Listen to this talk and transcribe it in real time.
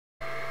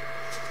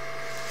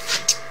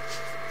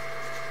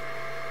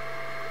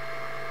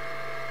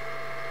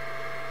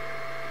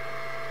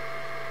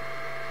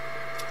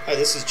Hi,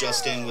 this is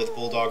Justin with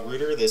Bulldog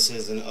Rooter. This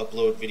is an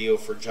upload video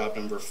for job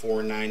number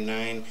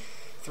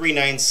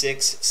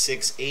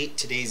 499-39668.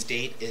 Today's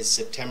date is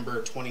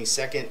September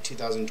 22nd,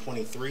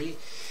 2023.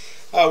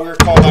 We're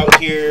called out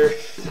here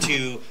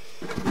to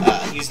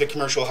use the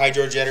commercial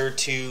hydro jetter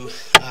to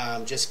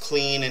just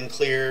clean and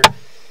clear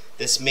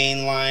this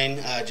main line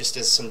just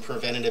as some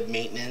preventative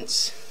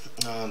maintenance.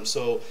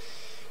 So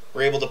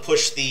we're able to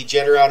push the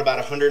jetter out about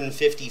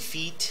 150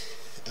 feet.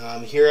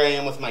 Here I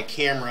am with my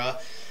camera.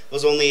 I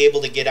was only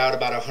able to get out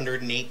about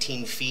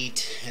 118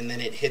 feet, and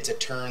then it hits a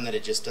turn that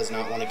it just does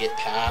not want to get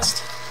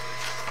past.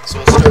 So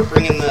we'll start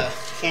bringing the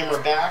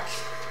camera back.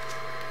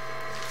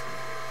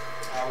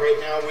 Right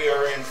now we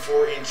are in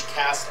 4-inch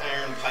cast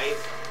iron pipe.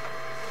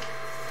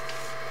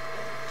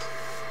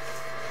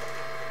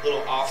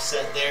 Little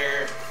offset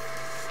there,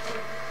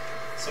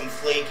 some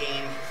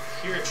flaking.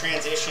 Here it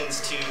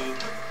transitions to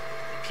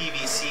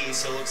PVC,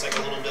 so it looks like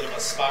a little bit of a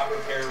spot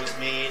repair was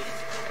made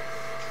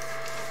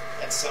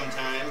at some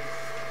time.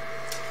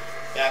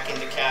 Back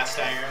into cast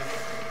iron.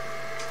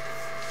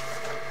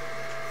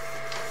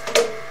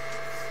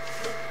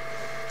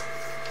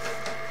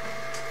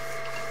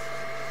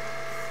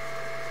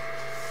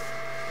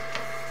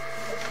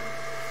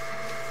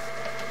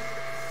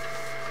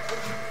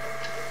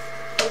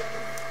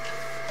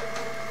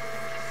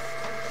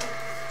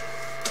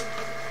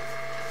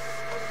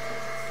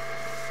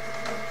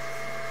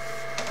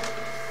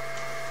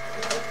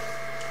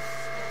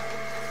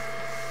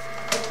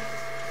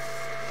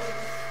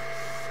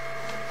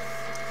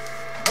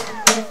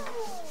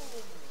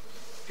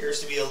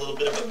 Appears to be a little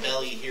bit of a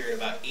belly here at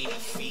about 80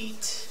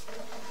 feet.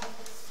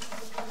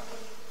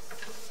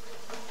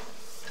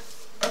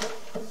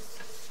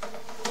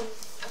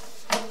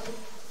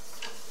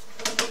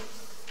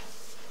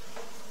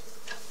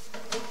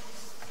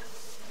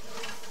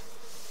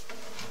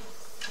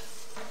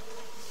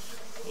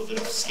 A little bit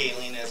of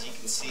scaling, as you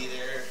can see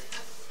there.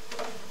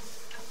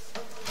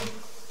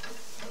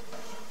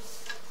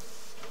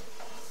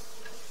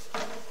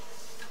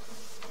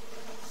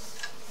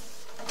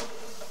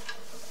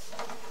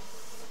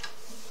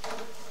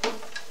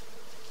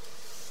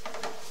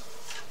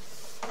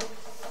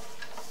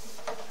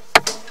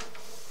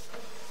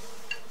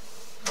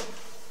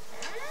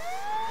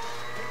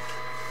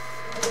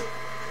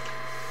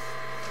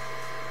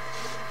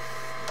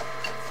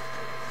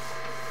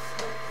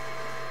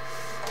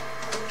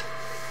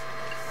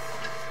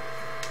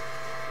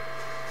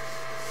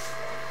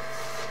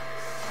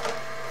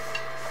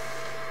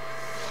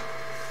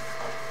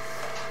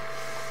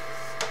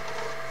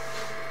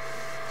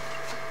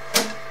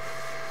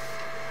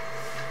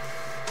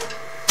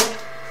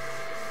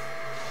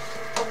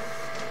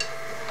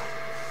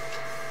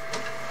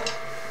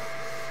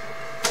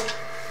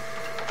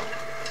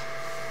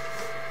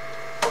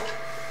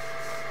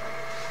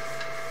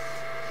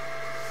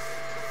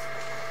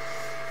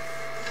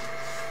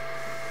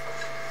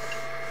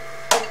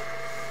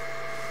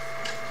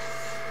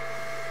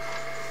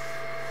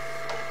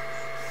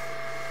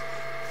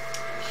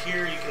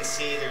 Here you can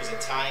see there's a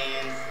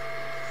tie-in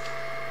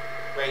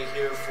right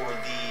here for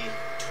the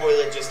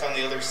toilet just on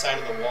the other side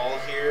of the wall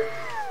here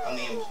on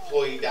the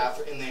employee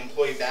bathroom.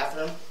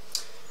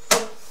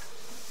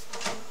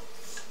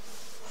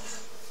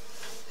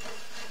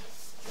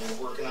 And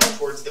working on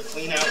towards the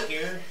clean out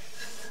here.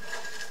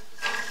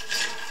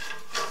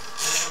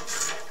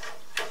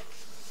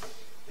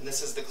 And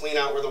this is the clean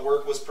out where the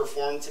work was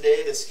performed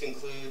today. This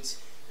concludes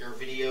your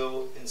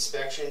video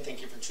inspection.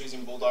 Thank you for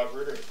choosing Bulldog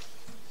Rooter.